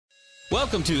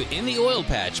Welcome to In the Oil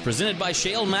Patch, presented by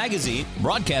Shale Magazine,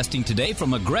 broadcasting today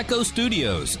from Agreco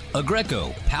Studios.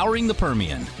 Agreco, powering the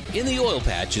Permian. In the Oil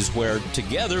Patch is where,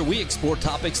 together, we explore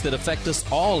topics that affect us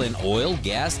all in oil,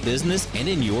 gas, business, and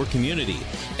in your community.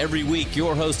 Every week,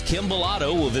 your host, Kim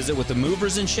Bellotto, will visit with the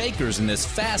movers and shakers in this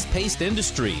fast-paced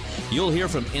industry. You'll hear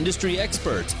from industry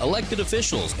experts, elected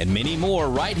officials, and many more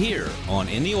right here on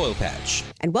In the Oil Patch.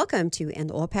 And welcome to In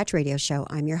the Oil Patch Radio Show.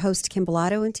 I'm your host, Kim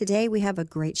Bellotto, and today we have a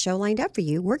great show lined up for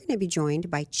you. We're going to be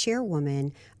joined by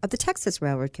Chairwoman of the Texas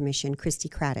Railroad Commission, Christy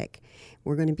Craddock.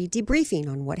 We're going to be debriefing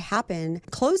on what happened,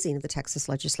 closing of the Texas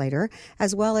legislature,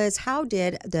 as well as how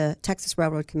did the Texas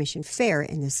Railroad Commission fare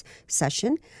in this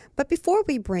session. But before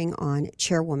we bring on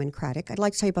Chairwoman Craddock, I'd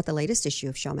like to tell you about the latest issue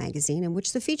of Shale Magazine, in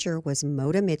which the feature was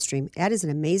Moda Midstream. That is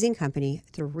an amazing company.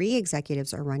 3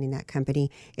 executives are running that company.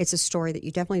 It's a story that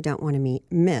you definitely don't want to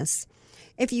miss.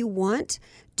 If you want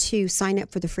to sign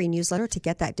up for the free newsletter to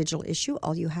get that digital issue,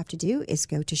 all you have to do is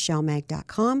go to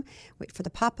shalemag.com, wait for the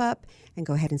pop-up, and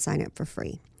go ahead and sign up for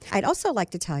free. I'd also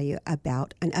like to tell you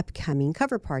about an upcoming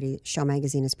cover party Shale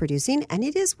Magazine is producing, and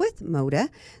it is with Moda,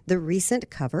 the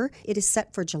recent cover. It is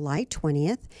set for July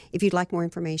 20th. If you'd like more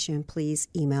information, please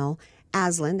email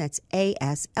Aslan, that's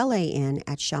ASLAN,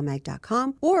 at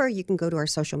shalemag.com, or you can go to our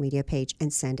social media page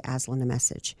and send Aslan a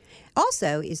message.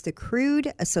 Also is the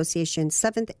Crude Association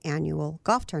 7th Annual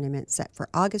Golf Tournament set for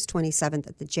August 27th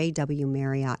at the JW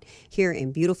Marriott here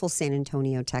in beautiful San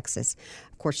Antonio, Texas.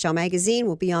 Of course, Shale Magazine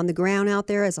will be on the ground out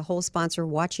there as a whole sponsor,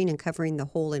 watching and covering the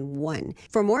hole-in-one.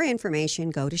 For more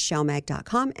information, go to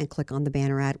shalemag.com and click on the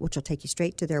banner ad, which will take you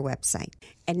straight to their website.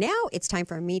 And now it's time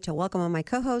for me to welcome on my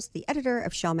co-host, the editor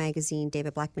of Shale Magazine,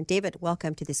 David Blackman. David,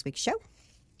 welcome to this week's show.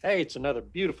 Hey, it's another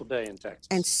beautiful day in Texas.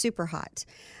 And super hot.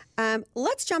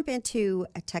 Let's jump into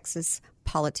Texas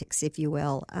politics, if you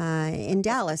will. In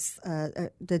Dallas,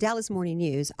 the Dallas Morning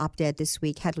News op-ed this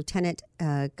week had Lieutenant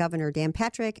Governor Dan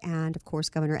Patrick and, of course,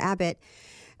 Governor Abbott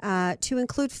to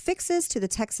include fixes to the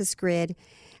Texas grid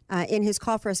in his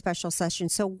call for a special session.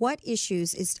 So what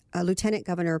issues is Lieutenant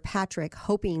Governor Patrick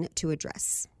hoping to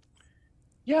address?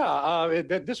 Yeah,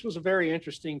 this was a very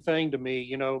interesting thing to me.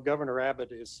 You know, Governor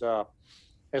Abbott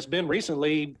has been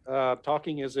recently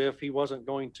talking as if he wasn't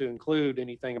going to include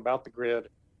anything about the grid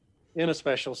in a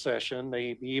special session.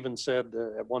 He even said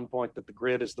at one point that the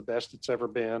grid is the best it's ever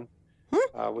been.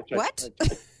 What?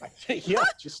 Yeah,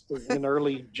 just in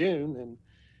early June. And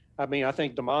I mean, I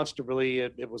think demonstrably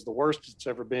it was the worst it's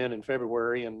ever been in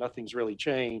February, and nothing's really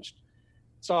changed.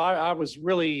 So I was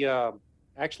really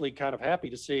actually kind of happy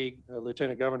to see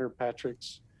Lieutenant Governor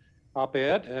Patrick's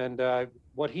op-ed. And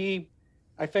what he,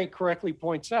 I think, correctly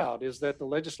points out is that the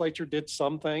legislature did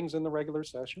some things in the regular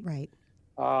session. Right.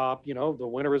 You know, the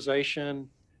winterization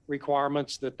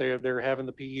requirements that they're having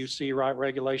the PUC write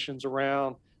regulations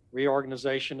around,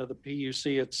 reorganization of the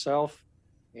PUC itself,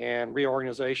 and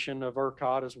reorganization of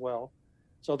ERCOT as well.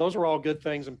 So those are all good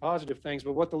things and positive things.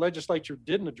 But what the legislature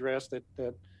didn't address that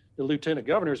the Lieutenant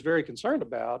Governor is very concerned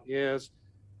about is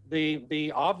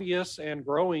the obvious and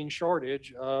growing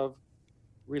shortage of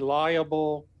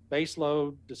reliable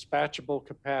baseload dispatchable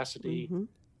capacity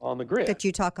on the grid. That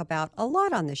you talk about a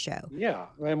lot on the show. Yeah,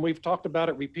 and we've talked about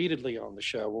it repeatedly on the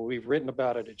show. Well, we've written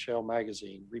about it at Shale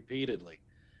Magazine repeatedly.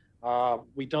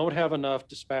 We don't have enough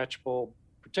dispatchable,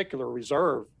 particular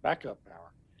reserve backup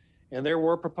power. And there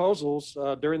were proposals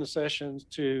during the sessions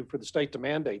for the state to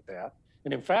mandate that.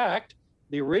 And in fact,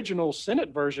 the original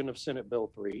Senate version of Senate Bill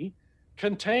 3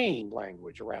 contained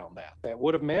language around that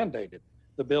would have mandated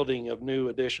the building of new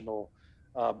additional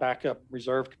backup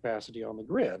reserve capacity on the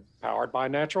grid powered by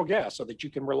natural gas so that you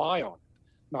can rely on it,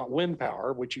 not wind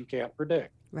power, which you can't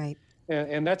predict. Right.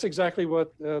 And that's exactly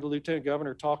what the Lieutenant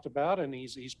Governor talked about, and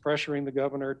he's pressuring the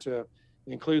governor to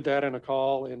include that in a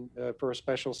call for a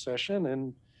special session.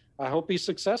 And I hope he's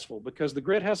successful, because the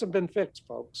grid hasn't been fixed,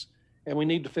 folks, and we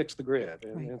need to fix the grid.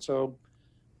 And so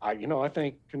I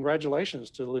think congratulations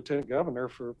to the Lieutenant Governor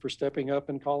for stepping up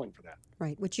and calling for that.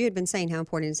 Right, which you had been saying how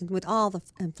important it is. And with all the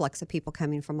influx of people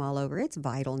coming from all over, it's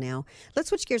vital now. Let's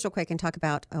switch gears real quick and talk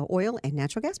about oil and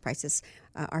natural gas prices,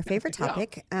 our favorite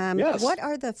topic. Yes. What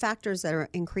are the factors that are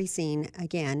increasing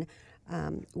again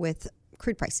with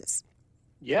crude prices?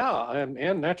 Yeah,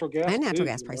 and natural gas. And natural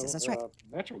gas prices, that's right.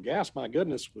 Natural gas, my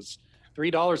goodness, was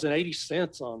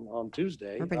 $3.80 on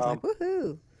Tuesday. Everybody's like,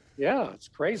 woohoo. Yeah, it's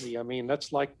crazy. I mean,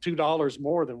 that's like $2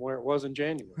 more than where it was in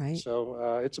January. Right.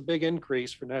 So it's a big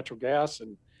increase for natural gas.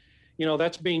 And,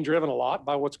 that's being driven a lot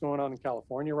by what's going on in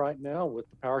California right now with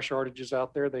the power shortages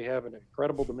out there. They have an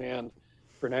incredible demand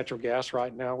for natural gas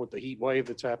right now with the heat wave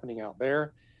that's happening out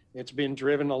there. It's been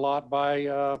driven a lot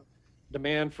by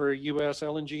demand for U.S.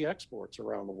 LNG exports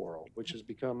around the world, which has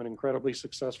become an incredibly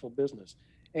successful business.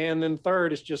 And then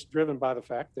third, it's just driven by the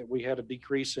fact that we had a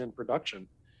decrease in production,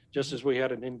 just as we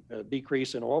had a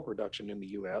decrease in oil production in the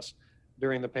U.S.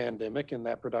 during the pandemic, and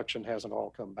that production hasn't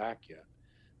all come back yet.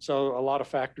 So a lot of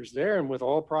factors there, and with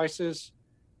oil prices,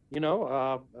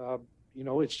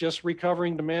 it's just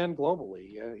recovering demand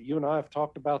globally. You and I have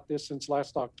talked about this since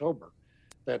last October,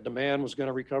 that demand was going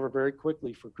to recover very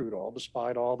quickly for crude oil,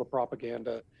 despite all the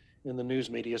propaganda in the news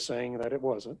media saying that it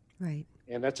wasn't. Right.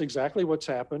 And that's exactly what's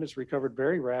happened. It's recovered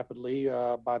very rapidly.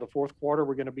 By the fourth quarter,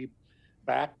 we're going to be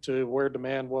back to where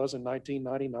demand was in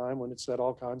 1999 when it set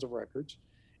all kinds of records.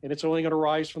 And it's only going to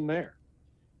rise from there.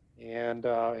 And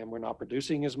we're not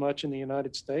producing as much in the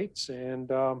United States.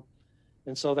 And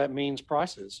so that means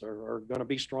prices are going to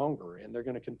be stronger, and they're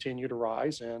going to continue to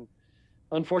rise. And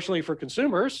unfortunately for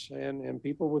consumers and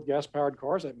people with gas-powered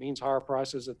cars, that means higher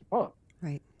prices at the pump.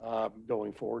 Right.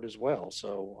 Going forward as well.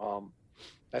 So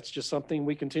that's just something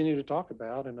we continue to talk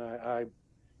about. And I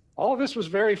all of this was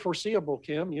very foreseeable,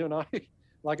 Kim. You and I,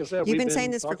 like I said, you've we've been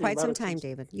saying this for quite some time,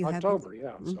 David. You October, have.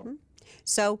 Yeah. Mm-hmm.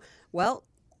 So, well,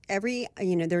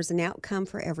 there's an outcome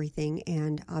for everything.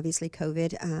 And obviously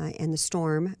COVID and the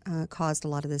storm caused a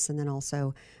lot of this. And then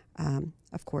also,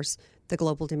 of course, the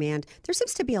global demand. There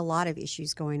seems to be a lot of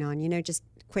issues going on, just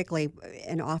quickly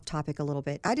and off topic a little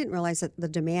bit. I didn't realize that the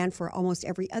demand for almost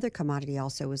every other commodity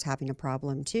also was having a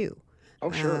problem too.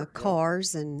 Oh, sure.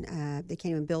 Cars, and they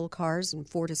can't even build cars, and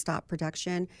Ford has stopped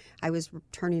production. I was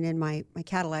turning in my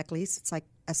Cadillac lease. It's like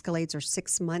Escalades are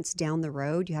 6 months down the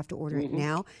road. You have to order it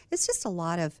now. It's just a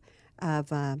lot of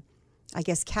I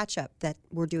guess, catch up that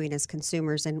we're doing as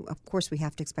consumers. And of course, we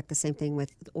have to expect the same thing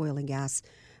with oil and gas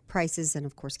prices, and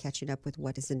of course, catching up with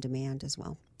what is in demand as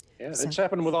well. Yeah, so, it's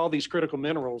happening with all these critical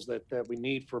minerals that we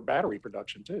need for battery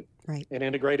production too. Right. And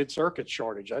integrated circuit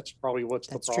shortage. That's probably what's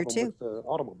the problem with the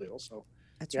automobiles. So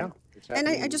that's right. And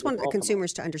I just want the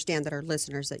consumers to understand, that our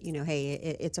listeners, that, hey,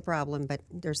 it's a problem, but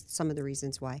there's some of the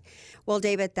reasons why. Well,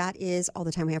 David, that is all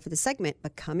the time we have for the segment.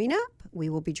 But coming up, we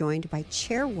will be joined by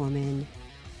Chairwoman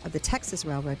of the Texas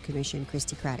Railroad Commission,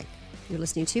 Christy Craddock. You're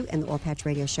listening to In the Oil Patch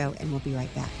Radio Show, and we'll be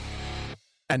right back.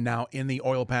 And now In the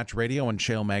Oil Patch Radio and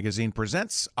Shale Magazine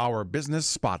presents our Business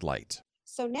Spotlight.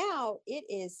 So now it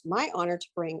is my honor to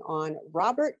bring on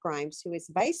Robert Grimes, who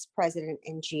is Vice President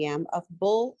and GM of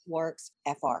Bulwarks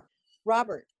FR.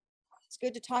 Robert, it's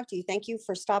good to talk to you. Thank you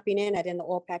for stopping in at In the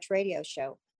Oil Patch Radio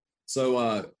Show.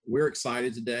 So we're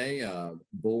excited today.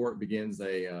 Bulwark begins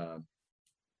a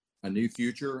new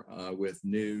future with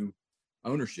new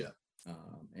ownership.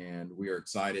 And we are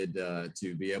excited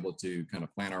to be able to kind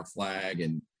of plant our flag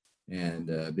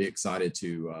and be excited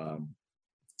to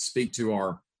speak to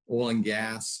our oil and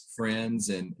gas friends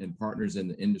and partners in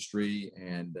the industry,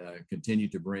 and continue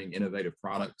to bring innovative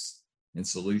products and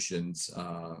solutions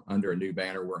under a new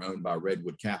banner. We're owned by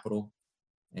Redwood Capital,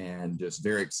 and just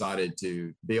very excited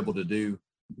to be able to do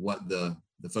what the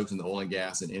folks in the oil and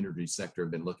gas and energy sector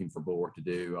have been looking for Bulwark to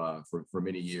do for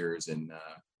many years. And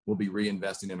we'll be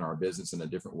reinvesting in our business in a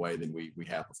different way than we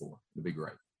have before. It'll be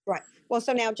great. Right. Well,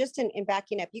 so now just in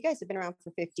backing up, you guys have been around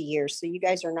for 50 years, so you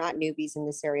guys are not newbies in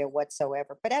this area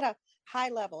whatsoever. But at a high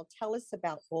level, tell us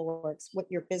about Bulwark's, what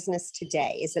your business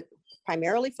today. Is it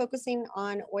primarily focusing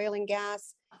on oil and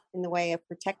gas in the way of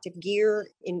protective gear?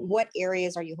 In what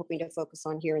areas are you hoping to focus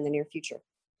on here in the near future?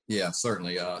 Yeah,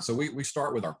 certainly. So we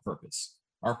start with our purpose.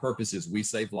 Our purpose is we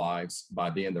save lives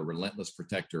by being the relentless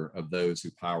protector of those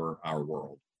who power our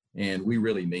world. And we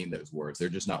really mean those words. They're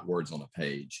just not words on a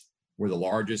page. We're the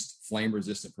largest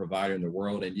flame-resistant provider in the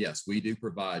world. And yes, we do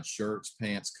provide shirts,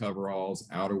 pants, coveralls,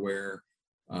 outerwear,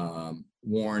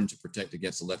 worn to protect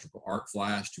against electrical arc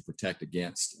flash, to protect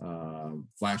against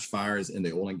flash fires in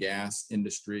the oil and gas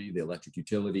industry, the electric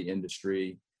utility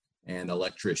industry, and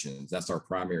electricians. That's our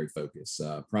primary focus,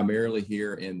 primarily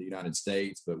here in the United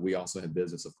States, but we also have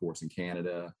business, of course, in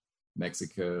Canada,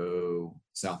 Mexico,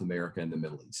 South America, and the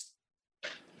Middle East.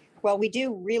 Well, we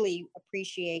do really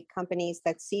appreciate companies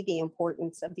that see the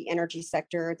importance of the energy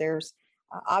sector. There's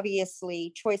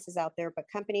obviously choices out there, but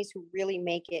companies who really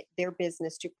make it their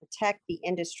business to protect the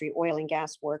industry, oil and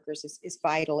gas workers, is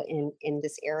vital in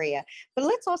this area. But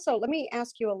let me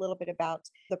ask you a little bit about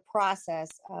the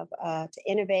process of to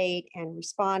innovate and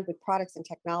respond with products and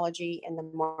technology in the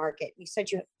market. You said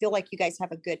you feel like you guys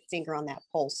have a good finger on that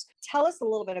pulse. Tell us a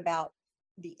little bit about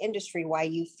the industry, why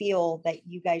you feel that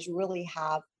you guys really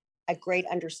have a great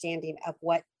understanding of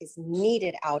what is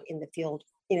needed out in the field,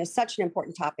 such an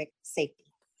important topic, safety.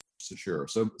 So sure.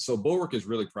 So Bulwark is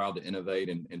really proud to innovate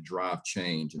and drive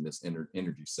change in this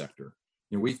energy sector.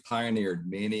 we've pioneered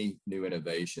many new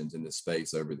innovations in this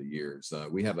space over the years.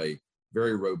 We have a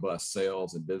very robust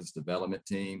sales and business development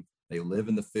team. They live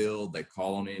in the field, they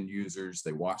call on end users,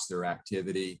 they watch their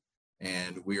activity,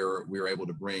 and we're able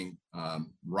to bring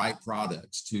right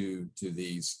products to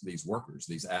these workers,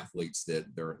 these athletes that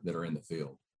are in the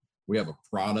field. We have a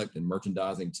product and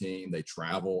merchandising team. They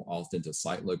travel often to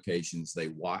site locations. They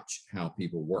watch how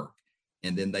people work,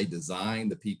 and then they design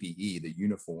the PPE, the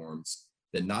uniforms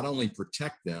that not only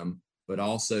protect them, but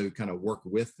also kind of work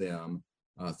with them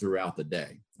throughout the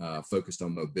day, focused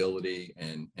on mobility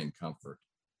and comfort.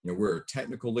 We're a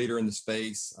technical leader in the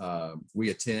space. We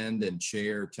attend and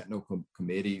chair technical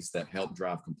committees that help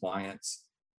drive compliance.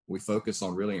 We focus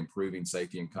on really improving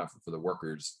safety and comfort for the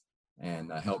workers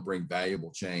and help bring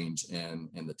valuable change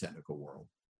in the technical world.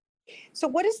 So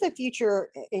what does the future,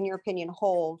 in your opinion,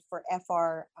 hold for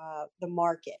FR, the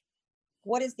market?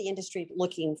 What is the industry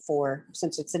looking for,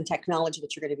 since it's in technology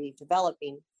that you're going to be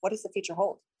developing? What does the future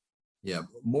hold? Yeah,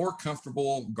 more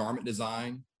comfortable garment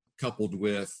design coupled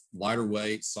with lighter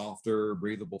weight, softer,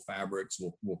 breathable fabrics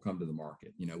will come to the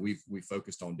market. We've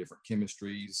focused on different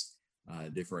chemistries,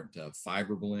 different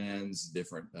fiber blends,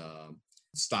 different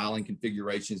styling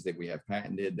configurations that we have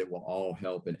patented that will all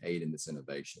help and aid in this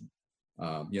innovation.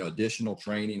 Additional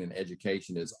training and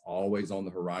education is always on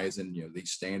the horizon.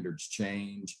 These standards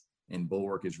change, and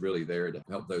Bulwark is really there to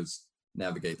help those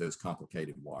navigate those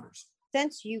complicated waters.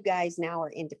 Since you guys now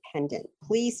are independent,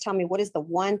 please tell me, what is the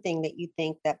one thing that you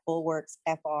think that Bulwark's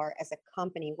FR as a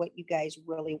company, what you guys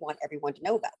really want everyone to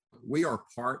know about? We are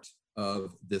part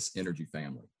of this energy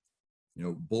family.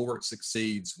 Bulwark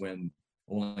succeeds when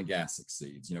oil and gas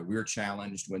succeeds. We're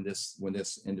challenged when this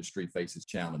industry faces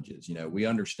challenges. We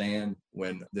understand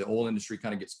when the oil industry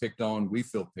kind of gets picked on, we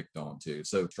feel picked on too.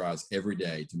 So it tries every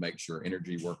day to make sure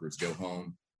energy workers go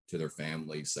home to their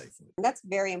families safely. That's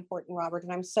very important, Robert.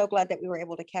 And I'm so glad that we were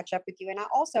able to catch up with you. And I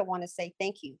also want to say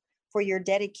thank you for your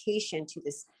dedication to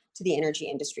the energy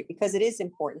industry, because it is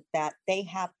important that they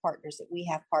have partners, that we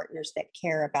have partners that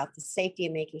care about the safety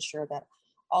and making sure that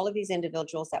all of these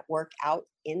individuals that work out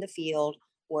in the field,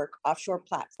 work offshore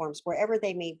platforms, wherever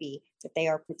they may be, that they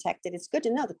are protected. It's good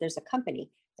to know that there's a company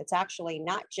that's actually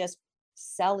not just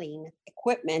selling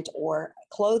equipment or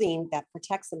clothing that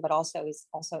protects them, but also is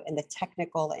also in the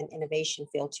technical and innovation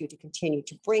field too, to continue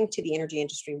to bring to the energy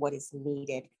industry what is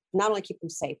needed, not only keep them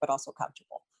safe, but also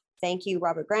comfortable. Thank you,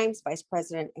 Robert Grimes, Vice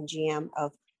President and GM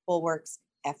of Bulwark's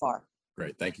FR.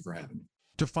 Great. Thank you for having me.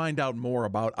 To find out more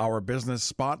about our business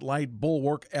spotlight,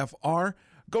 Bulwark FR,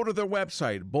 go to their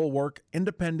website,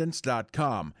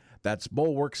 bulwarkindependence.com. That's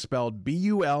Bulwark spelled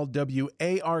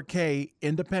BULWARK,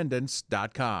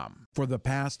 independence.com. For the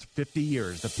past 50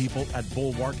 years, the people at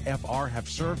Bulwark FR have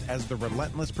served as the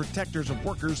relentless protectors of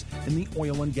workers in the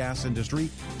oil and gas industry,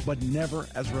 but never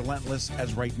as relentless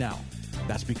as right now.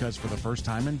 That's because for the first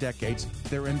time in decades,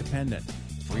 they're independent,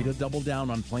 free to double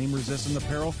down on flame-resistant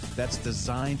apparel that's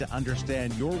designed to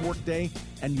understand your workday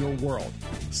and your world.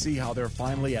 See how they're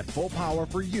finally at full power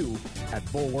for you at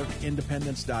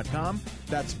bulwarkindependence.com.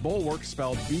 That's Bulwark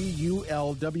spelled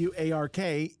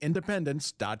BULWARK,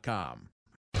 independence.com.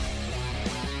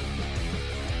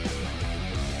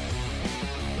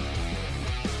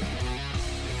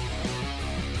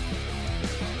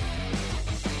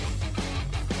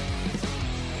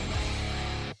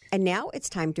 And now it's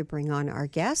time to bring on our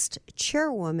guest,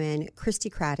 Chairwoman Christy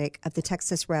Craddock of the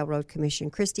Texas Railroad Commission.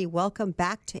 Christy, welcome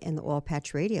back to In the Oil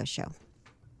Patch Radio Show.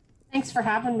 Thanks for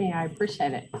having me. I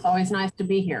appreciate it. It's always nice to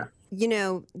be here.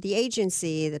 The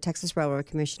agency, the Texas Railroad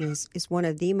Commission, is one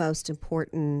of the most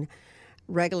important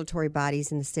regulatory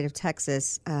bodies in the state of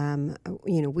Texas,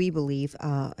 we believe,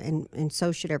 and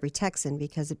so should every Texan,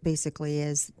 because it basically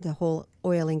is the whole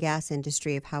oil and gas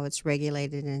industry of how it's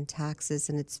regulated and taxes,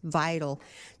 and it's vital.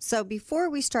 So before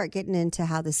we start getting into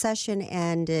how the session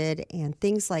ended and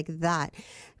things like that,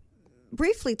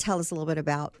 briefly tell us a little bit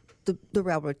about the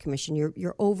Railroad Commission,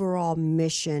 your overall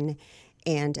mission,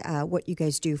 and what you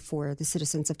guys do for the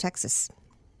citizens of Texas.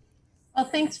 Well,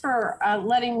 thanks for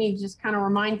letting me just kind of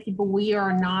remind people we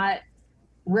are not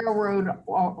railroad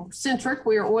centric.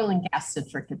 We are oil and gas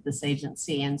centric at this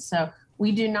agency. And so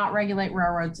we do not regulate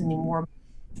railroads anymore.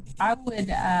 I would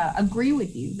agree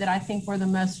with you that I think we're the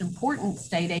most important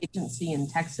state agency in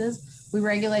Texas. We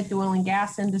regulate the oil and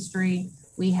gas industry.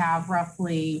 We have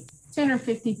roughly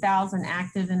 250,000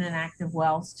 active and inactive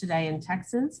wells today in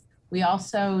Texas. We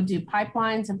also do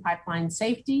pipelines and pipeline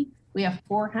safety. We have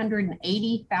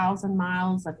 480,000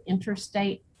 miles of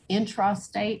interstate,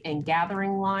 intrastate, and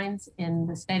gathering lines in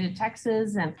the state of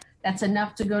Texas, and that's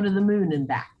enough to go to the moon and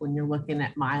back when you're looking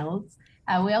at miles.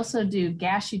 We also do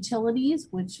gas utilities,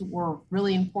 which were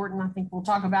really important. I think we'll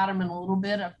talk about them in a little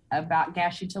bit about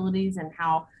gas utilities and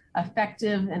how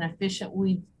effective and efficient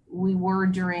we were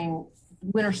during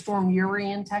Winter Storm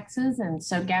Uri in Texas. And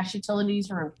so gas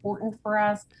utilities are important for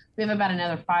us. We have about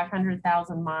another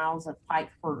 500,000 miles of pipe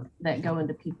that go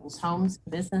into people's homes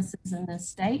and businesses in this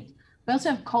state. We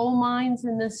also have coal mines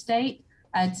in this state.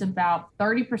 It's about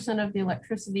 30% of the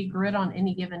electricity grid on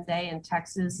any given day in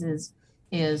Texas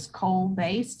is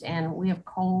coal-based, and we have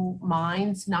coal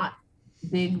mines, not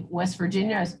big West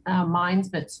Virginia mines,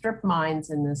 but strip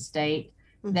mines in the state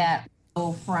that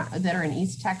are in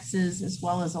East Texas as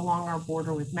well as along our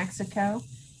border with Mexico.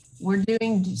 We're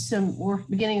beginning to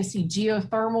see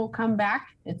geothermal come back.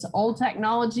 It's old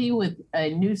technology with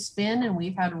a new spin, and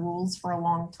we've had rules for a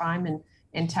long time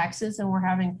in Texas, and we're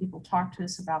having people talk to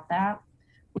us about that.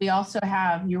 We also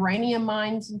have uranium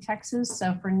mines in Texas.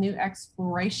 So for new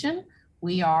exploration,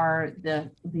 we are the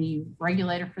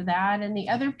regulator for that. And the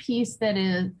other piece that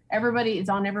is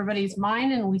on everybody's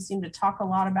mind, and we seem to talk a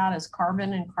lot about, is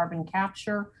carbon and carbon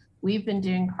capture. We've been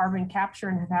doing carbon capture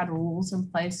and have had rules in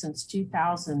place since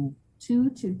 2002,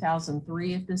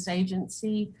 2003 at this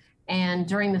agency. And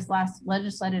during this last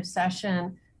legislative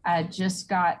session, just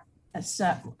got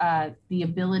the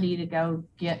ability to go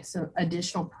get some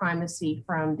additional primacy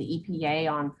from the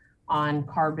EPA on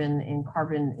carbon and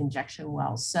carbon injection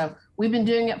wells. So we've been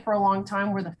doing it for a long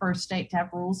time. We're the first state to have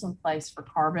rules in place for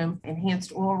carbon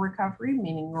enhanced oil recovery,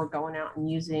 meaning we're going out and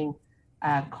using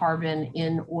carbon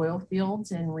in oil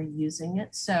fields and reusing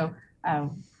it. So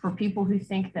for people who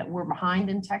think that we're behind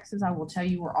in Texas, I will tell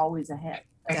you we're always ahead.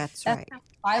 That's right.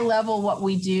 High level what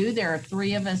we do. There are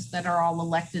 3 of us that are all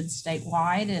elected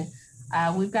statewide,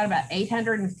 and we've got about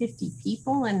 850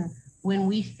 people. And when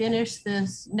we finish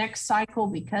this next cycle,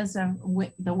 because of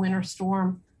the winter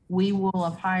storm, we will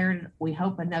have hired, we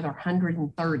hope, another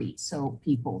 130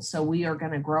 people. So we are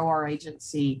going to grow our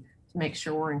agency to make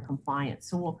sure we're in compliance.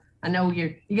 So I know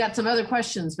you got some other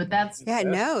questions, but that's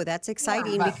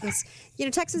exciting because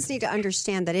Texans need to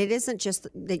understand that it isn't just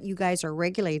that you guys are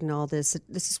regulating all this.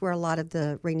 This is where a lot of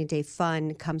the rainy day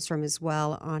fund comes from as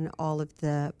well, on all of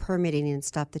the permitting and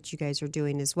stuff that you guys are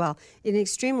doing as well. An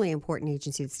extremely important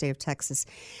agency in the state of Texas.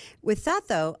 With that,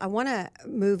 though, I want to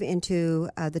move into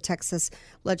the Texas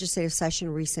legislative session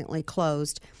recently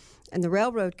closed. And the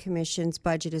Railroad Commission's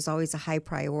budget is always a high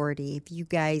priority. If you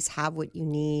guys have what you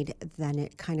need, then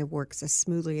it kind of works as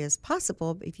smoothly as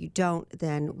possible. If you don't,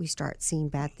 then we start seeing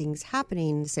bad things happening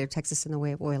in the state of Texas in the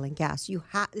way of oil and gas.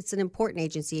 It's an important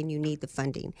agency, and you need the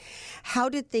funding. How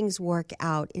did things work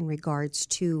out in regards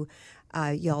to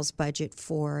y'all's budget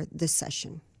for this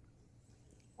session?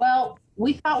 Well,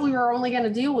 we thought we were only going to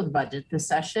deal with budget this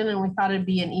session, and we thought it'd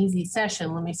be an easy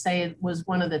session. Let me say it was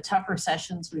one of the tougher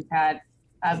sessions we've had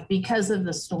because of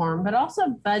the storm, but also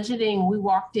budgeting. We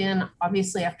walked in,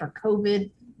 obviously, after COVID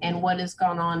and what has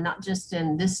gone on, not just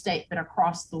in this state, but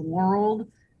across the world.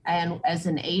 And as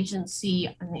an agency,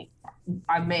 I think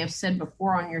I may have said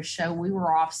before on your show, we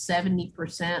were off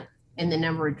 70% in the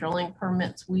number of drilling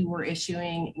permits we were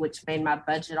issuing, which made my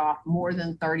budget off more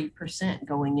than 30%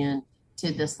 going in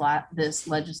to this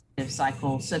legislative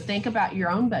cycle. So think about your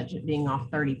own budget being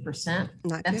off 30%.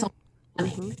 That's a money.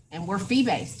 Mm-hmm. And we're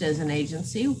fee-based as an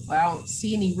agency. I don't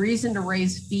see any reason to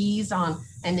raise fees on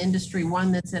an industry,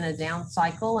 one, that's in a down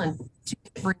cycle, and two,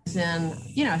 that brings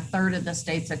in, a third of the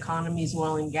state's economy is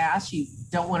oil and gas. You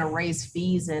don't want to raise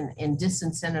fees and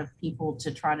disincentive people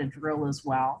to try to drill as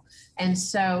well. And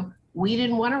so we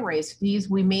didn't want to raise fees.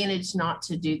 We managed not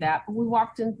to do that, but we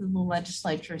walked into the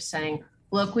legislature saying,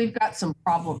 look, we've got some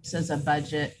problems as a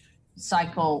budget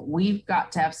cycle. We've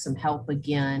got to have some help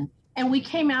again. And we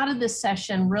came out of this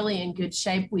session really in good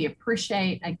shape. We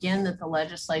appreciate, again, that the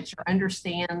legislature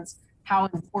understands how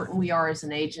important we are as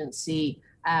an agency.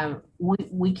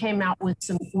 We came out with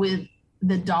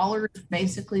the dollars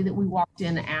basically that we walked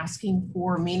in asking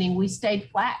for, meaning we stayed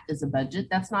flat as a budget.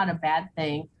 That's not a bad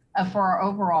thing for our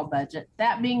overall budget.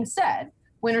 That being said,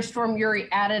 Winter Storm Uri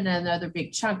added another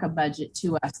big chunk of budget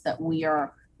to us that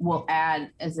will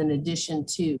add as an addition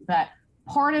to. But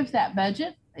part of that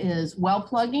budget is well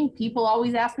plugging. People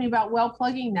always ask me about well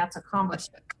plugging. That's a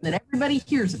conversation that everybody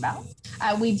hears about.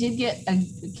 We did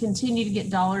continue to get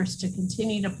dollars to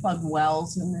continue to plug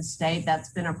wells in the state.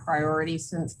 That's been a priority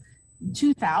since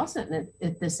 2000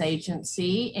 at this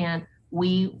agency, and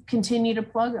we continue to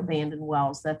plug abandoned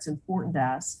wells. That's important to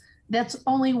us. That's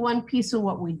only one piece of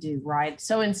what we do, right?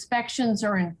 So inspections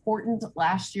are important.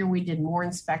 Last year, we did more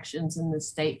inspections in the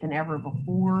state than ever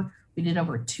before. We did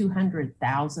over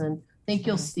 200,000. I think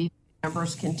you'll see the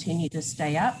numbers continue to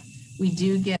stay up. We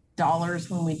do get dollars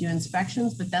when we do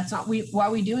inspections, but that's not why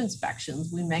we do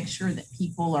inspections. We make sure that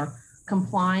people are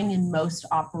complying, and most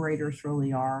operators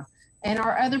really are. And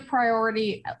our other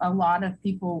priority, a lot of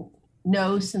people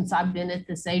know since I've been at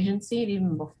this agency, and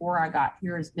even before I got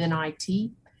here, has been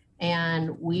IT.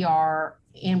 And we are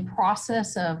in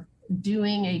process of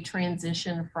doing a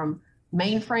transition from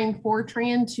mainframe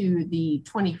Fortran to the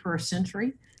 21st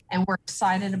century. And we're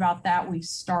excited about that. We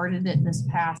started it this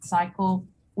past cycle.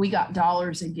 We got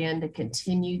dollars again to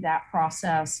continue that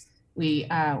process. We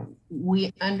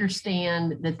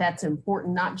understand that that's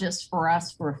important, not just for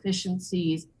us for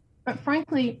efficiencies, but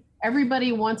frankly,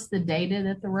 everybody wants the data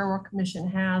that the Railroad Commission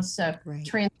has. So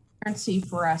transparency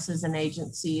for us as an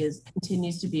agency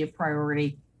continues to be a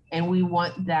priority, and we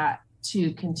want that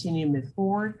to continue to move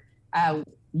forward.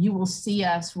 You will see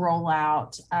us roll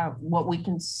out what we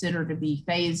consider to be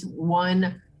phase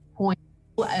 1.0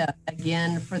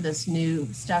 again for this new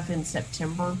stuff in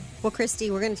September. Well,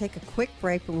 Christy, we're going to take a quick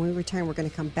break. When we return, we're going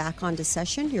to come back onto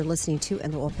session. You're listening to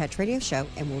the Oil Patch Radio Show,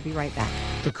 and we'll be right back.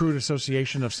 The Crude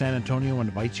Association of San Antonio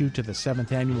invites you to the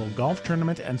 7th Annual Golf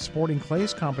Tournament and Sporting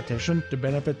Clays Competition to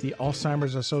benefit the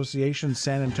Alzheimer's Association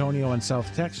San Antonio and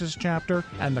South Texas chapter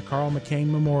and the Carl McCain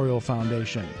Memorial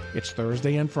Foundation. It's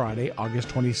Thursday and Friday, August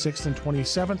 26th and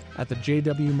 27th at the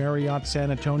JW Marriott San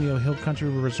Antonio Hill Country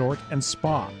Resort and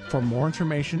Spa. For more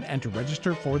information and to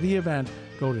register for the event,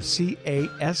 go to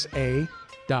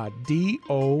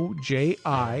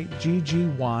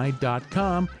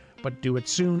casa.dojiggy.com, but do it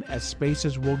soon as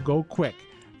spaces will go quick.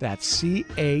 That's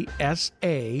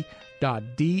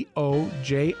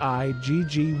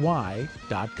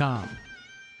casa.dojiggy.com.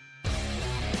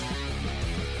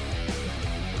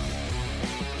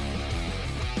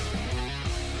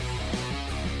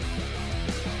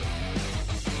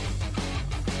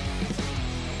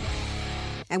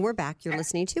 And we're back. You're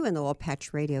listening to the Oil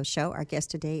Patch Radio Show. Our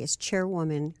guest today is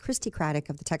Chairwoman Christy Craddock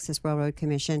of the Texas Railroad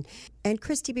Commission. And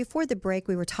Christy, before the break,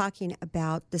 we were talking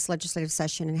about this legislative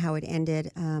session and how it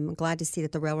ended. I'm glad to see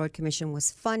that the Railroad Commission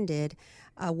was funded,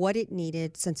 what it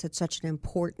needed, since it's such an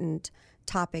important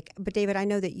topic. But David, I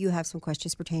know that you have some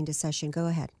questions pertaining to session. Go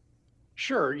ahead.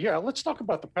 Sure. Yeah. Let's talk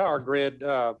about the power grid,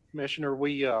 Commissioner.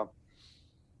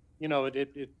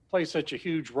 It plays such a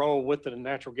huge role with the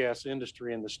natural gas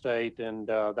industry in the state. And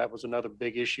that was another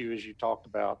big issue, as you talked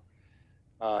about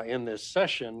in this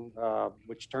session,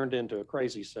 which turned into a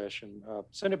crazy session.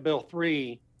 Senate Bill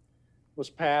 3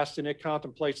 was passed, and it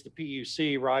contemplates the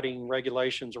PUC writing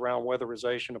regulations around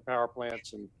weatherization of power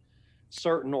plants and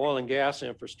certain oil and gas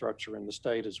infrastructure in the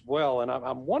state as well. And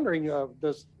I'm wondering, will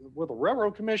the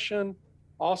Railroad Commission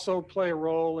also play a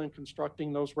role in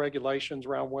constructing those regulations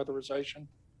around weatherization?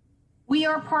 We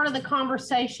are part of the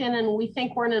conversation, and we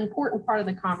think we're an important part of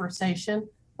the conversation.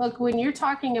 Look, when you're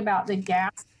talking about the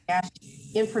gas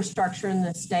infrastructure in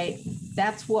the state,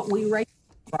 that's what we regulate,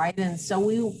 right? And so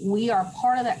we are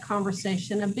part of that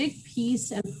conversation. A big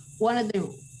piece, and one of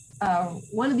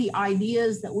the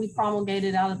ideas that we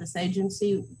promulgated out of this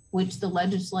agency, which the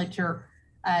legislature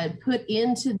put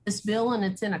into this bill, and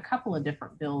it's in a couple of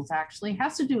different bills actually,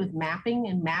 has to do with mapping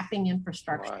and mapping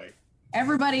infrastructure. Right.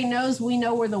 Everybody knows we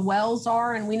know where the wells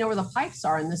are and we know where the pipes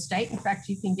are in the state. In fact,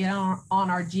 you can get on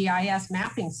our GIS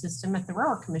mapping system at the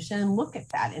Railroad Commission and look at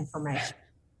that information.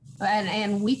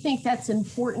 And we think that's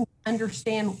important to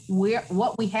understand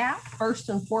what we have first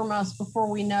and foremost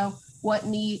before we know what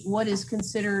is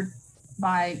considered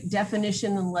by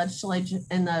definition in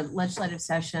the legislative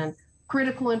session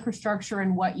critical infrastructure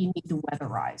and what you need to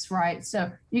weatherize, right?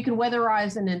 So you can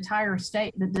weatherize an entire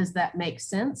state, but does that make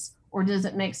sense? Or does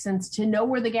it make sense to know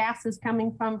where the gas is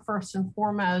coming from first and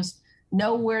foremost,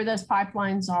 know where those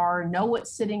pipelines are, know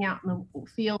what's sitting out in the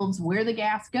fields, where the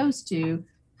gas goes to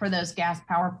for those gas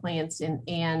power plants.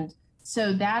 And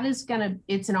so that is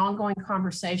it's an ongoing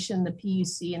conversation. The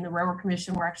PUC and the Railroad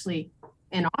Commission were actually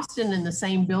in Austin in the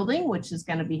same building, which is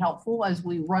going to be helpful as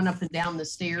we run up and down the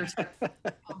stairs.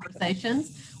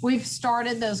 Conversations. We've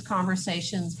started those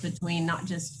conversations between not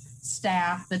just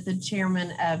staff, but the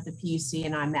chairman of the PUC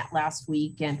and I met last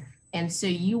week. And so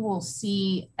you will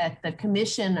see at the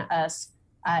commission us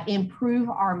improve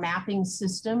our mapping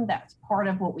system. That's part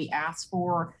of what we asked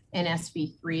for in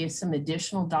SB3 is some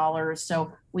additional dollars.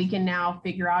 So we can now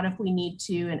figure out if we need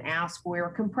to and ask where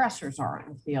compressors are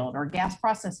in the field or gas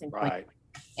processing plants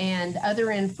and other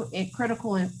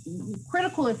critical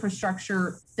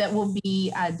infrastructure that will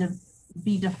be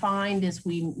defined as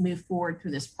we move forward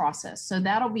through this process. So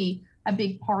that'll be a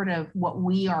big part of what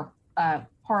we are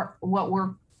what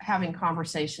we're having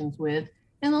conversations with.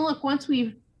 And then look, once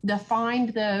we've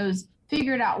defined those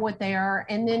figured out what they are,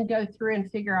 and then go through and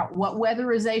figure out what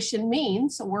weatherization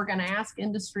means. So we're going to ask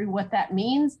industry what that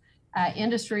means.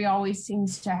 Industry always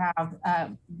seems to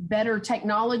have better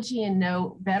technology and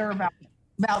know better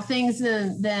about things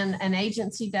than an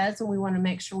agency does. And we want to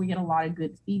make sure we get a lot of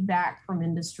good feedback from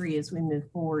industry as we move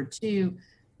forward too.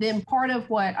 Then part of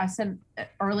what I said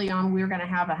early on, we're going to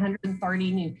have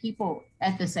 130 new people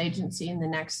at this agency in the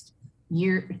next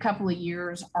couple of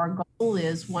years. Our goal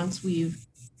is, once we've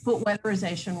put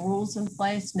weatherization rules in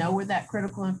place, know where that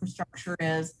critical infrastructure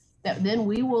is, that then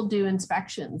we will do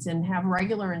inspections and have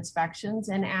regular inspections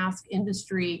and ask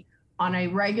industry on a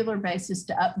regular basis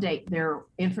to update their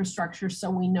infrastructure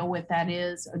so we know what that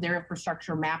is, or their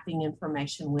infrastructure mapping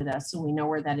information with us so we know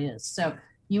where that is. So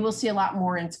you will see a lot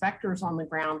more inspectors on the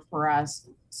ground for us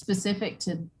specific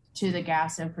to the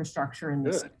gas infrastructure in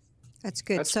this. Good. That's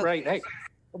good. That's great. Hey,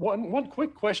 one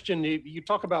quick question. You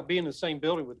talk about being in the same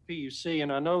building with the PUC,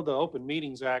 and I know the Open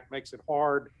Meetings Act makes it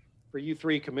hard for you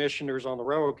three commissioners on the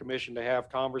Railroad Commission to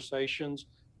have conversations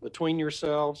between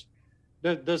yourselves.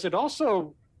 Does it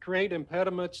also create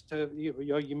impediments to,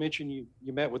 you mentioned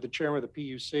you met with the chairman of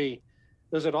the PUC.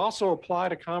 Does it also apply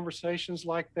to conversations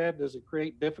like that? Does it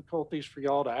create difficulties for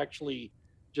y'all to actually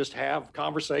just have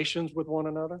conversations with one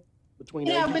another between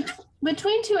agencies?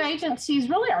 Between two agencies,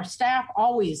 really our staff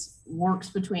always works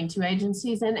between two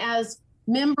agencies. And as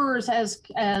members, as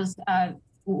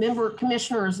member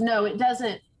commissioners know, it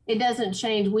doesn't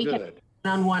change. We can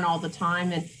on one all the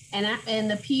time, and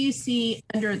the PUC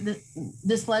under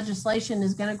this legislation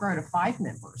is going to grow to 5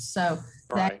 members, so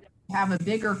that have a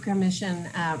bigger commission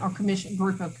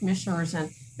group of commissioners,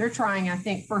 and they're trying, I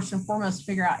think, first and foremost to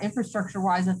figure out infrastructure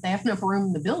wise if they have enough room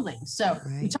in the building. So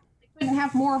we couldn't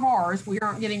have more of ours. We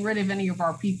aren't getting rid of any of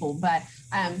our people, but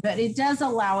it does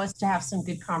allow us to have some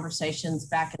good conversations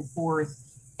back and forth.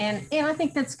 And I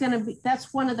think that's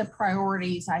one of the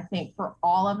priorities, I think, for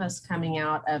all of us coming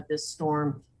out of this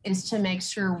storm, is to make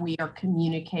sure we are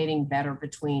communicating better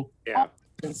between all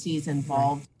agencies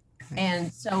involved. Right.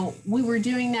 And so we were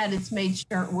doing that.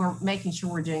 We're making sure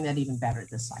we're doing that even better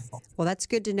this cycle. Well, that's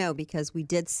good to know, because we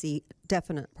did see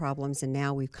definite problems, and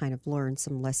now we've kind of learned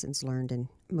some lessons learned and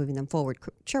moving them forward.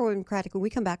 Chairwoman Craddock, when we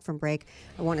come back from break,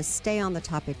 I want to stay on the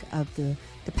topic of the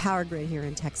power grid here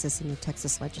in Texas and the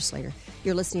Texas legislator.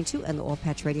 You're listening to the Oil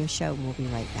Patch Radio Show, and we'll be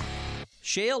right back.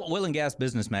 Shale Oil and Gas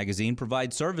Business Magazine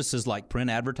provides services like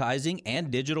print advertising and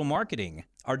digital marketing.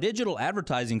 Our digital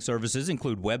advertising services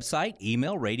include website,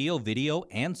 email, radio, video,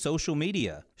 and social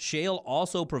media. Shale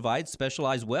also provides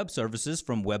specialized web services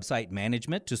from website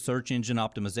management to search engine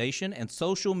optimization and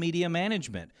social media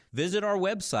management. Visit our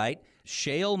website,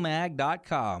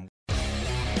 shalemag.com.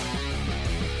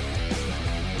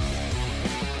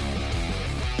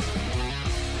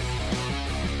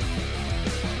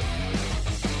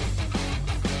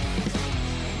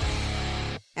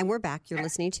 And we're back. You're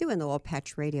listening to the Oil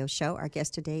Patch Radio Show. Our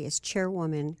guest today is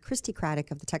Chairwoman Christy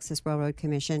Craddock of the Texas Railroad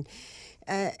Commission.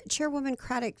 Chairwoman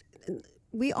Craddock,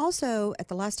 we also, at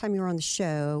the last time you were on the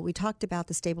show, we talked about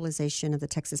the stabilization of the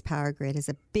Texas power grid as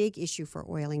a big issue for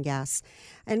oil and gas,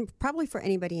 and probably for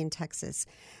anybody in Texas.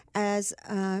 As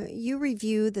you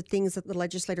review the things that the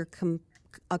legislator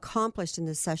accomplished in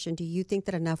this session, do you think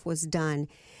that enough was done?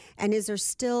 And is there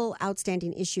still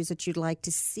outstanding issues that you'd like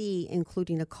to see,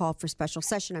 including a call for special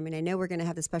session? I mean, I know we're going to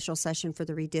have the special session for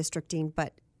the redistricting,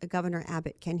 but Governor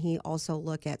Abbott, can he also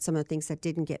look at some of the things that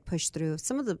didn't get pushed through,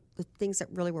 some of the things that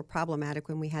really were problematic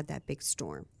when we had that big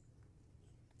storm?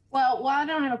 Well, I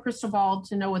don't have a crystal ball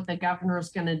to know what the governor is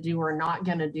going to do or not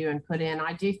going to do and put in.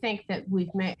 I do think that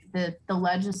we've made the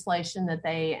legislation that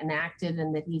they enacted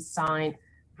and that he signed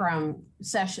from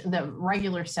the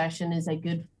regular session is a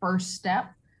good first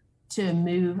step to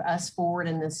move us forward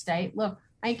in the state. Look,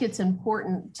 I think it's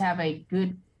important to have a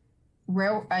good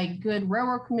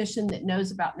railroad commission that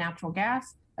knows about natural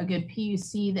gas, a good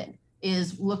PUC that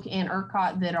is and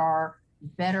ERCOT that are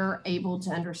better able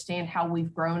to understand how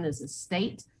we've grown as a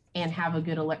state and have a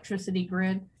good electricity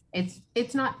grid.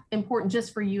 It's not important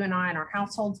just for you and I and our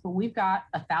households, but we've got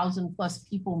 1,000+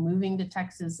 people moving to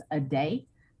Texas a day,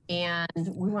 and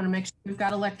we want to make sure we've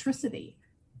got electricity.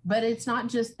 But it's not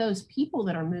just those people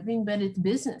that are moving, but it's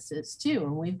businesses too.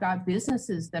 And we've got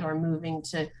businesses that are moving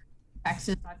to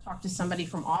Texas. I talked to somebody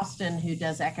from Austin who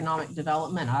does economic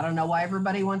development. I don't know why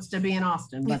everybody wants to be in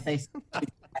Austin, but they say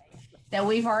that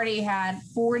we've already had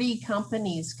 40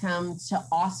 companies come to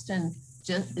Austin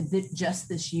just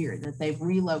this year, that they've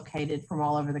relocated from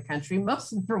all over the country,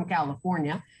 most from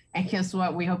California. And guess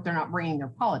what? We hope they're not bringing their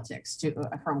politics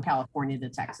from California to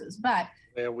Texas. But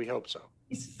yeah, we hope so.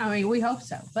 I mean, we hope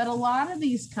so. But a lot of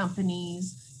these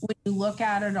companies, when you look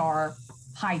at it, are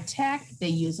high tech. They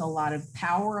use a lot of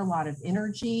power, a lot of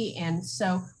energy. And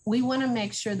so we want to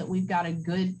make sure that we've got a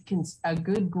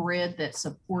good grid that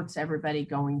supports everybody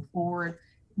going forward.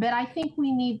 But I think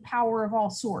we need power of all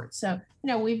sorts. So,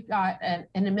 we've got an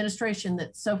administration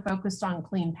that's so focused on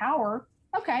clean power.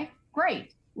 Okay,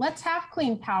 great. Let's have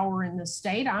clean power in the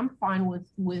state. I'm fine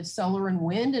with solar and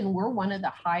wind, and we're one of the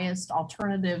highest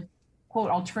alternative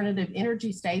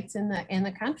energy states in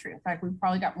the country. In fact, we've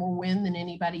probably got more wind than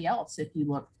anybody else if you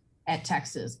look at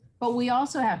Texas. But we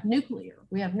also have nuclear,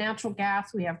 we have natural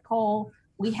gas, we have coal,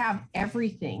 we have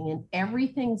everything, and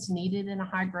everything's needed in a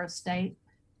high growth state.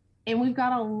 And we've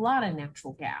got a lot of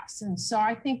natural gas. And so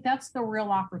I think that's the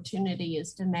real opportunity,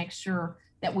 is to make sure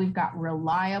that we've got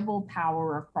reliable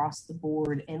power across the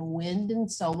board. And wind and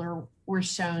solar were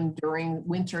shown during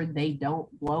winter, they don't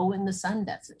blow when the sun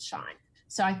doesn't shine.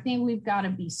 So I think we've got to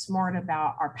be smart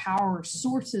about our power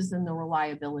sources and the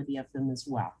reliability of them as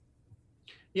well.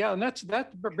 Yeah, and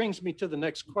that brings me to the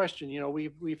next question.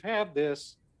 We've had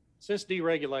this since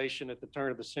deregulation at the turn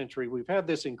of the century. We've had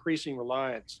this increasing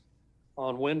reliance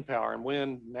on wind power, and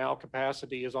wind now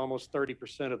capacity is almost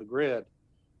 30% of the grid.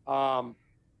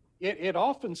 It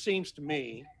often seems to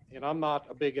me, and I'm not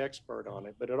a big expert on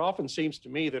it, but it often seems to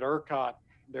me that ERCOT,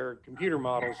 their computer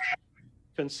models,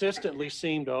 consistently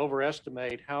seem to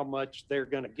overestimate how much they're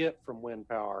going to get from wind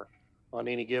power on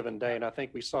any given day. And I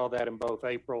think we saw that in both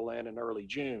April and in early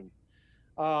June.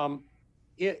 Do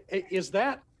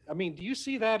you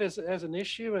see that as an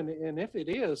issue? And if it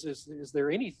is there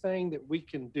anything that we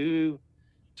can do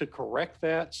to correct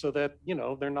that so that,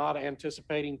 they're not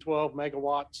anticipating 12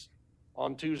 megawatts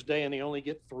on Tuesday and they only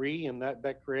get 3, and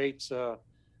that creates a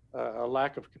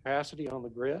lack of capacity on the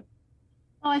grid?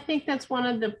 Well, I think that's one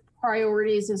of the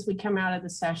priorities as we come out of the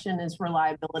session, is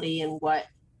reliability, and what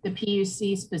the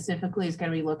PUC specifically is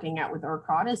going to be looking at with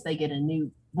ERCOT is they get a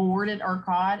new board at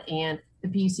ERCOT, and the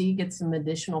PUC gets some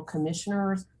additional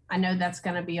commissioners. I know that's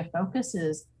going to be a focus,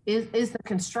 is the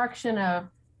construction of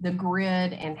the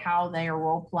grid and how they are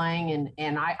role playing,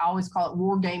 and I always call it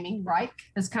war gaming, right?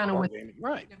 That's kind of what,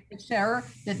 right? Sure,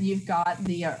 that you've got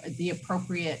the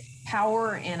appropriate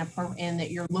power and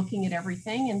that you're looking at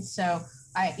everything. And so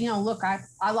I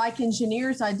like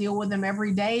engineers. I deal with them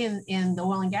every day in the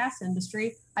oil and gas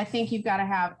industry. I think you've got to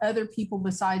have other people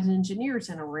besides engineers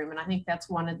in a room. And I think that's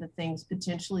one of the things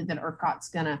potentially that ERCOT's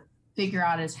going to figure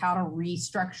out, is how to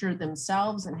restructure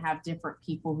themselves and have different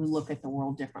people who look at the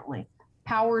world differently.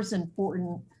 Power is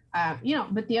important,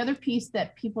 but the other piece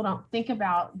that people don't think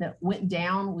about that went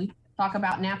down, we talk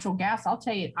about natural gas. I'll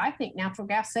tell you, I think natural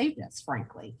gas saved us,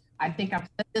 frankly. I think I've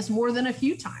said this more than a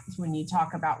few times when you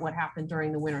talk about what happened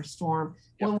during the winter storm.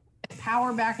 Yep. When we had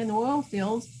power back in the oil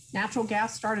fields, natural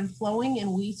gas started flowing,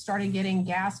 and we started getting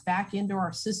gas back into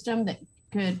our system that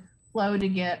could flow to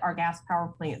get our gas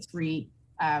power plants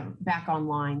back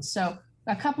online. So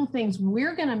a couple of things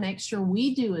we're going to make sure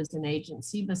we do as an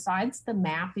agency, besides the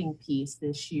mapping piece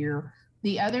this year.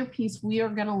 The other piece we are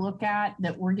going to look at,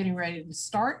 that we're getting ready to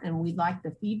start, and we'd like the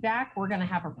feedback. We're going to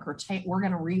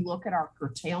relook at our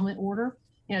curtailment order.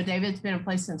 David's been in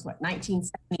place since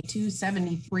 1972,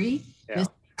 73. Yeah. This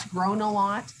has grown a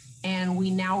lot, and we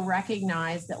now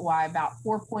recognize that while about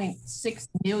 4.6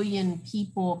 million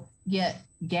people get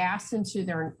gas into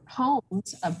their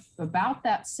homes, about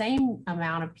that same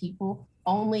amount of people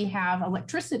only have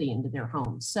electricity into their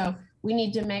homes. So we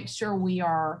need to make sure we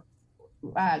are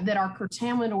that our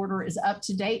curtailment order is up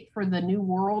to date for the new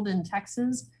world in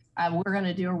Texas. We're going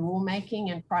to do a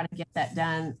rulemaking and try to get that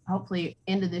done, hopefully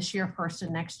end of this year, first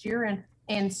of next year,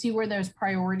 and see where those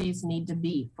priorities need to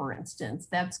be. For instance,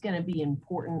 that's going to be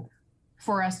important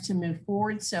for us to move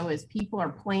forward. So as people are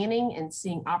planning and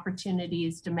seeing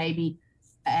opportunities to maybe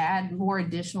add more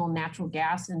additional natural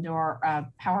gas into our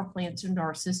power plants into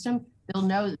our system, they'll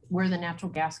know where the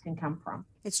natural gas can come from.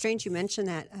 It's strange you mentioned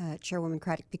that, Chairwoman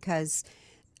Craddock, because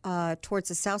towards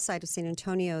the south side of San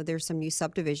Antonio, there's some new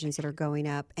subdivisions that are going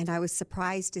up. And I was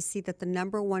surprised to see that the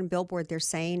number one billboard they're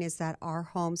saying is that our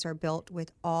homes are built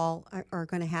with are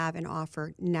going to have and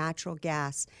offer natural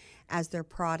gas as their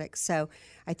product. So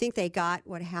I think they got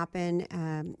what happened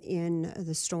in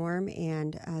the storm,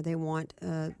 and they want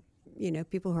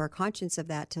people who are conscious of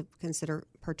that to consider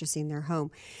purchasing their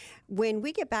home. When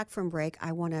we get back from break,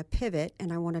 I want to pivot,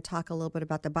 and I want to talk a little bit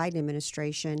about the Biden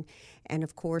administration and,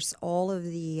 of course, all of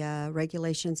the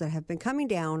regulations that have been coming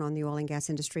down on the oil and gas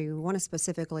industry. We want to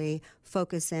specifically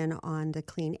focus in on the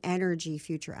Clean Energy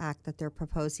Future Act that they're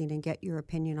proposing and get your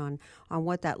opinion on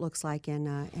what that looks like and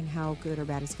how good or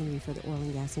bad it's going to be for the oil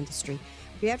and gas industry.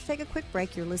 We have to take a quick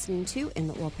break. You're listening to In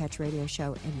the Oil Patch Radio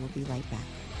Show, and we'll be right back.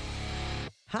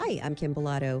 Hi, I'm Kim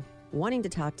Bellotto. wanting to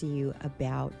talk to you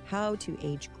about how to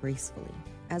age gracefully.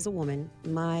 As a woman,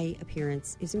 my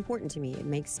appearance is important to me. It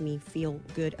makes me feel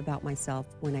good about myself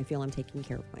when I feel I'm taking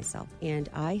care of myself. And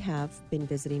I have been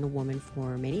visiting a woman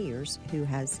for many years who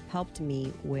has helped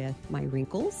me with my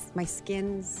wrinkles, my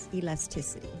skin's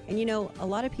elasticity. And you know, a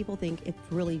lot of people think it's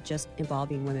really just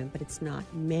involving women, but it's not.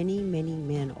 Many, many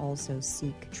men also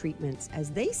seek treatments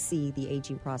as they see the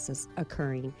aging process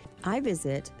occurring. I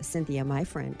visit Cynthia, my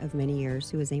friend of many years,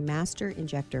 who is a master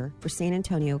injector for San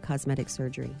Antonio Cosmetic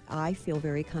Surgery. I feel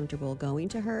very comfortable going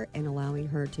to her and allowing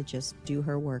her to just do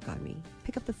her work on me.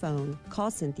 Pick up the phone, call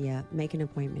Cynthia, make an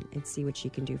appointment, and see what she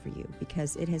can do for you,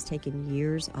 because it has taken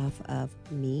years off of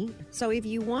me. So if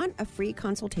you want a free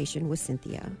consultation with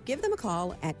Cynthia, give them a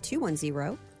call at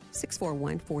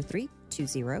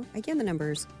 210-641-4320. Again, the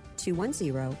number's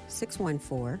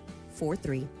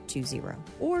 210-614-4320.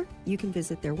 Or you can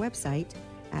visit their website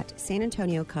at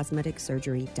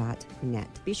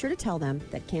sanantoniocosmeticsurgery.net. Be sure to tell them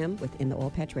that Kim within the Oil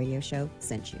Patch Radio Show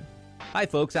sent you. Hi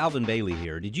folks, Alvin Bailey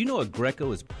here. Did you know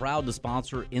Agreco is proud to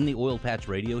sponsor In the Oil Patch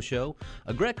Radio Show?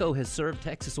 Agreco has served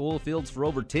Texas oil fields for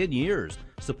over 10 years,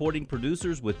 supporting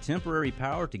producers with temporary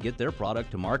power to get their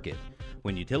product to market.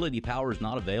 When utility power is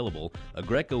not available,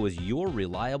 Agreco is your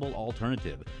reliable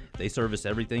alternative. They service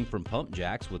everything from pump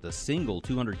jacks with a single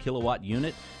 200 kilowatt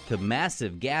unit to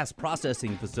massive gas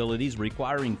processing facilities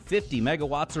requiring 50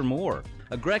 megawatts or more.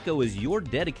 Agreco is your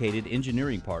dedicated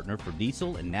engineering partner for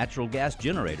diesel and natural gas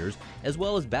generators, as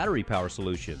well as battery power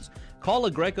solutions. Call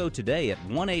Agreco today at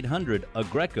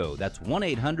 1-800-AGRECO. That's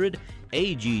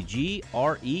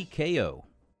 1-800-AGGREKO.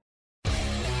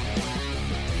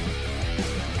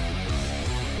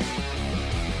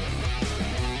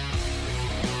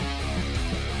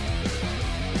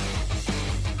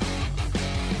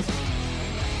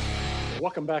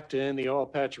 Welcome back to In the Oil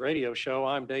Patch Radio Show.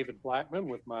 I'm David Blackman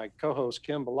with my co-host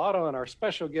Kim Bellotto and our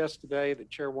special guest today, the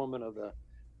chairwoman of the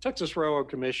Texas Railroad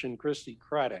Commission, Christy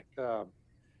Craddick.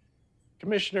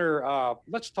 Commissioner,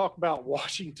 let's talk about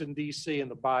Washington, D.C. and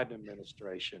the Biden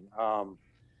administration.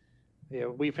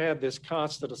 We've had this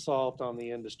constant assault on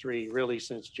the industry really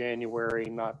since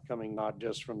January, not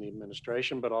just from the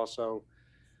administration, but also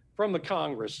from the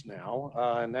Congress now.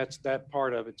 And that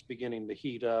part of it's beginning to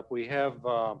heat up. We have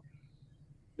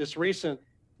this recent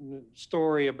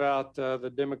story about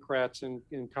the Democrats in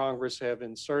Congress have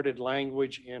inserted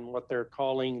language in what they're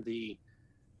calling the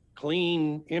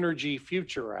Clean Energy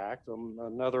Future Act,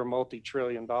 another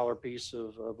multi-trillion-dollar piece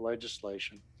of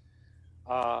legislation.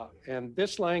 And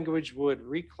this language would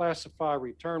reclassify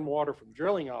return water from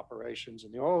drilling operations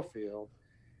in the oil field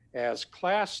as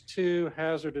Class 2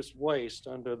 hazardous waste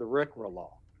under the RCRA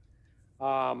law.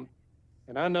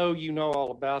 And I know you know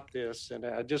all about this, and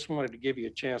I just wanted to give you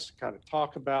a chance to kind of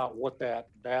talk about what that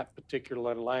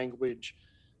particular language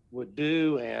would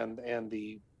do and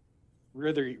the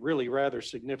really rather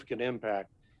significant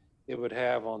impact it would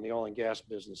have on the oil and gas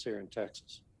business here in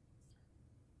Texas.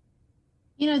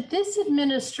 You know, this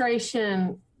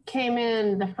administration came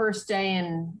in the first day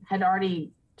and had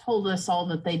already told us all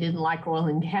that they didn't like oil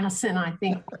and gas, and I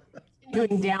think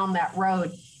going down that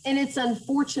road. And it's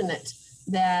unfortunate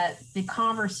that the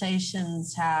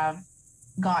conversations have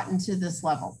gotten to this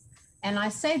level. And I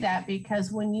say that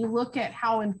because when you look at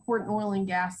how important oil and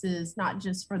gas is, not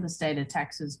just for the state of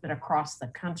Texas, but across the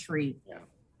country,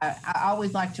 I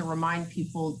always like to remind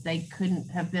people they couldn't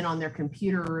have been on their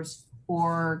computers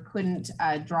or couldn't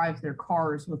drive their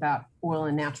cars without oil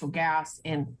and natural gas.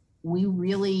 And we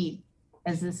really,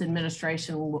 as this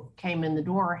administration came in the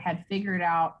door, had figured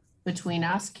out between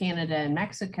us, Canada, and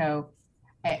Mexico,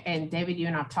 and David, you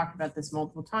and I have talked about this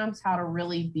multiple times, how to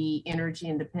really be energy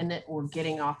independent or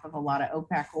getting off of a lot of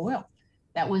OPEC oil.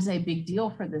 That was a big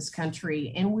deal for this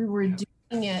country. And we were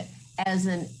doing it as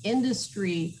an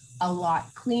industry a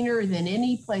lot cleaner than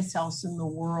any place else in the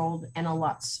world and a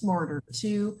lot smarter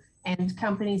too. And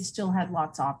companies still had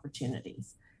lots of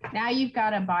opportunities. Now you've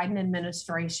got a Biden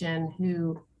administration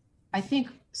who I think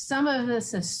some of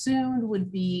us assumed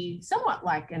would be somewhat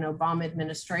like an Obama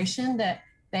administration, that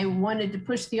they wanted to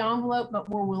push the envelope, but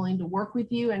were willing to work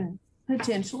with you and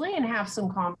potentially and have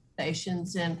some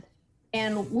conversations. And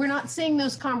we're not seeing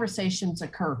those conversations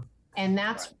occur. And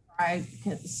that's why I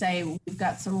can say we've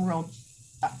got some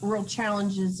real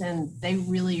challenges, and they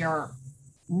really are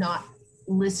not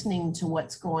listening to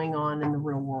what's going on in the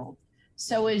real world.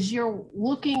 So as you're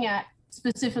looking at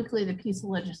specifically the piece of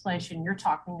legislation you're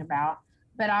talking about,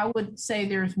 but I would say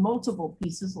there's multiple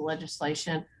pieces of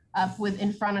legislation up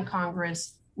in front of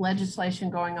Congress, legislation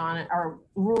going on or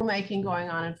rulemaking going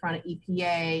on in front of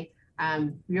EPA,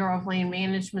 Bureau of Land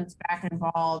Management's back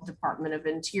involved, Department of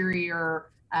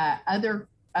Interior, other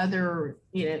other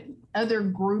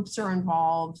groups are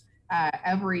involved.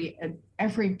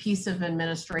 Every piece of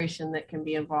administration that can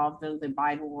be involved in the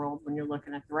Biden world, when you're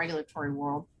looking at the regulatory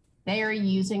world, they are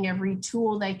using every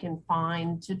tool they can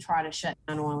find to try to shut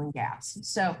down oil and gas.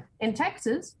 So in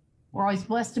Texas, we're always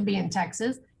blessed to be in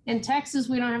Texas. In Texas,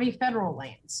 we don't have any federal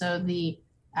land. So the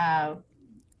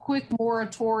quick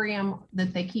moratorium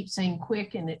that they keep saying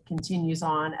quick, and it continues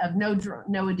on, of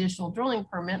no additional drilling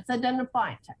permits, that doesn't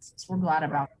apply in Texas. We're glad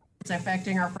about that. It's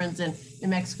affecting our friends in New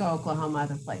Mexico, Oklahoma,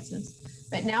 other places.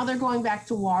 But now they're going back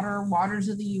to waters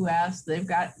of the U.S. They've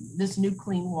got this new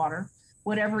clean water,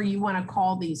 whatever you want to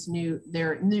call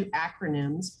their new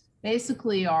acronyms,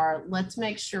 basically are, let's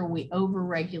make sure we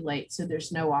over-regulate so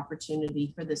there's no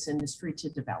opportunity for this industry to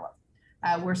develop.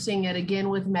 We're seeing it again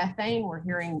with methane. We're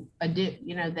hearing,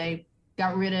 they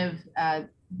got rid of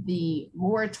the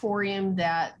moratorium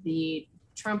that the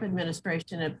Trump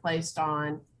administration had placed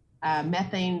on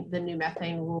methane, the new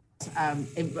methane rules.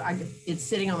 It's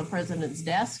sitting on the president's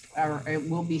desk, or it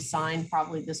will be signed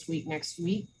probably this week, next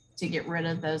week, to get rid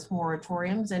of those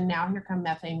moratoriums. And now here come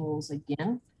methane rules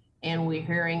again. And we're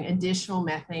hearing additional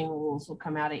methane rules will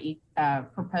come out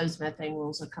of, proposed methane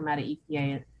rules will come out of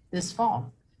EPA this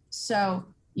fall. So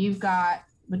you've got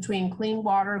between clean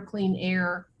water, clean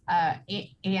air,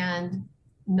 and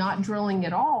not drilling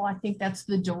at all. I think that's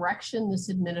the direction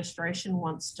this administration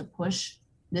wants to push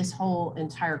this whole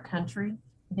entire country.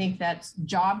 I think that's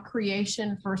job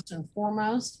creation first and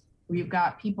foremost. We've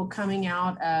got people coming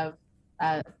out of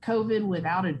COVID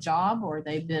without a job, or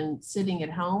they've been sitting at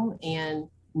home and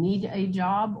need a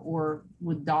job, or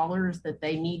with dollars that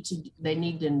they need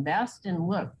to invest. And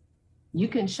look, you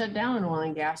can shut down an oil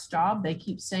and gas job. They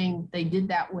keep saying they did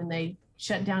that when they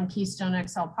shut down Keystone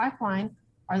XL pipeline.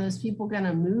 Are those people going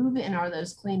to move, and are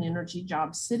those clean energy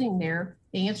jobs sitting there?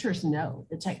 The answer is no.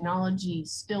 The technology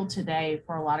still today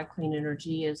for a lot of clean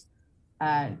energy is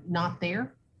not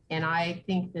there. And I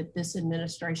think that this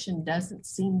administration doesn't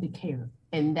seem to care.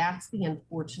 And that's the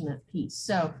unfortunate piece.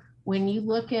 So when you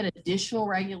look at additional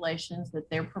regulations that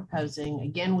they're proposing,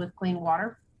 again with clean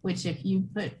water, which if you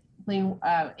put clean,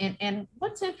 and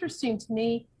what's interesting to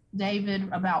me, David,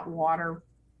 about water,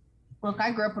 look,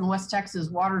 I grew up in West Texas.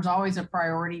 Water is always a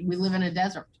priority. We live in a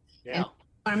desert. Yeah. And you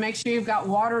want to make sure you've got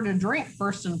water to drink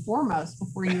first and foremost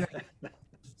before you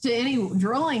to any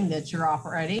drilling that you're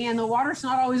operating. And the water's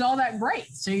not always all that great.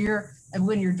 So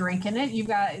when you're drinking it,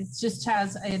 it's just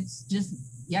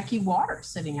yucky water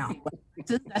sitting out.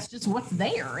 That's just what's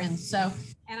there. And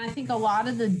I think a lot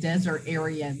of the desert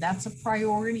area, that's a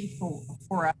priority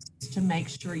for us to make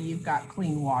sure you've got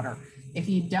clean water. If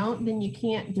you don't, then you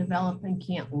can't develop and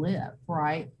can't live,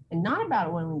 right? And not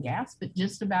about oil and gas, but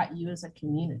just about you as a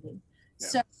community. Yeah.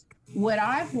 So what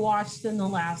I've watched in the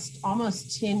last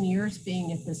almost 10 years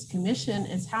being at this commission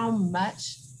is how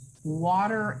much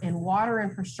water and water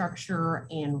infrastructure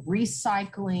and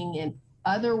recycling and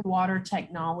other water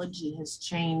technology has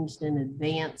changed and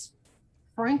advanced,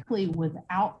 frankly,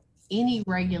 without any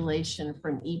regulation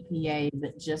from EPA,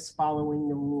 but just following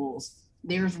the rules.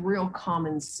 There's real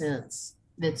common sense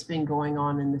that's been going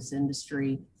on in this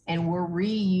industry, and we're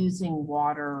reusing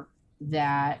water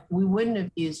that we wouldn't have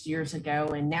used years ago.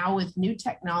 And now with new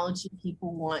technology,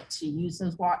 people want to use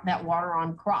that water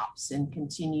on crops and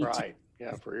continue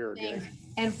for irrigation.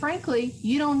 And frankly,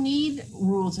 you don't need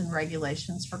rules and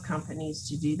regulations for companies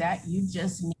to do that. You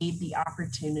just need the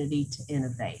opportunity to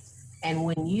innovate. And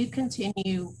when you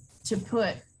continue to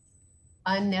put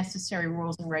unnecessary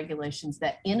rules and regulations,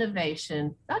 that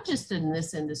innovation, not just in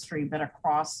this industry, but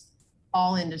across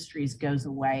all industries, goes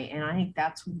away. And I think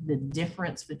that's the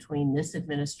difference between this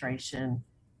administration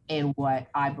and what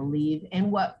I believe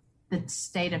and what the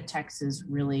state of Texas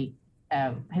really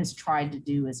has tried to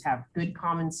do, is have good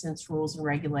common sense rules and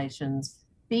regulations,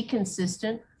 be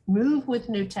consistent, move with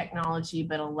new technology,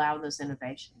 but allow those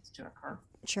innovations to occur.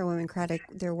 Chairwoman Craddock,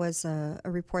 there was a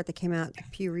report that came out,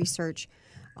 Pew Research,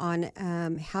 on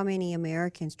how many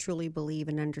Americans truly believe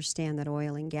and understand that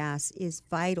oil and gas is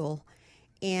vital.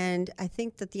 And I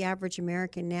think that the average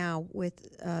American now,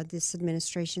 with this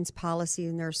administration's policy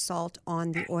and their assault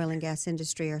on the oil and gas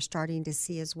industry, are starting to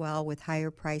see as well, with higher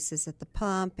prices at the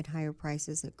pump and higher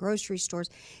prices at grocery stores.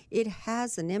 It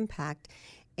has an impact.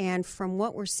 And from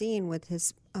what we're seeing with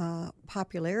his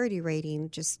popularity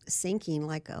rating just sinking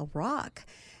like a rock,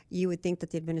 you would think that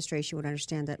the administration would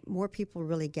understand that more people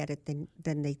really get it than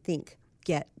they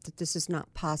get, that this is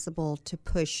not possible to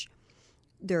push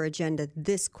their agenda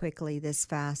this quickly, this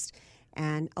fast.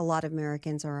 And a lot of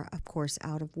Americans are, of course,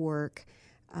 out of work,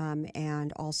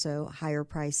 and also higher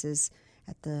prices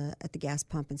at the gas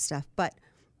pump and stuff. But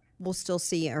we'll still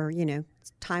see, or,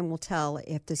 time will tell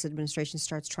if this administration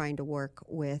starts trying to work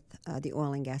with the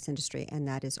oil and gas industry, and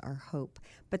that is our hope.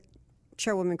 But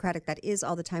Chairwoman Craddock, that is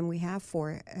all the time we have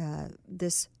for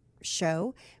this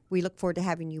show. We look forward to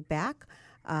having you back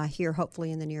here,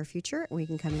 hopefully in the near future. We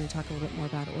can come in and talk a little bit more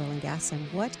about oil and gas and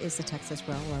what is the Texas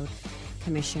Railroad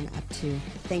Commission up to.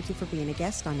 Thank you for being a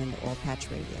guest on the Oil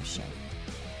Patch Radio Show.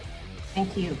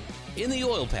 Thank you. In the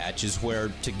Oil Patch is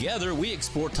where together we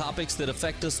explore topics that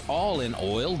affect us all in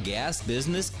oil, gas,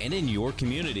 business, and in your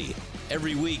community.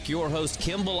 Every week, your host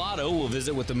Kim Bellotto will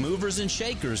visit with the movers and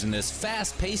shakers in this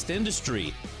fast-paced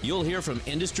industry. You'll hear from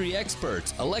industry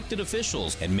experts, elected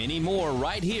officials, and many more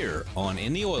right here on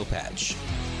In the Oil Patch.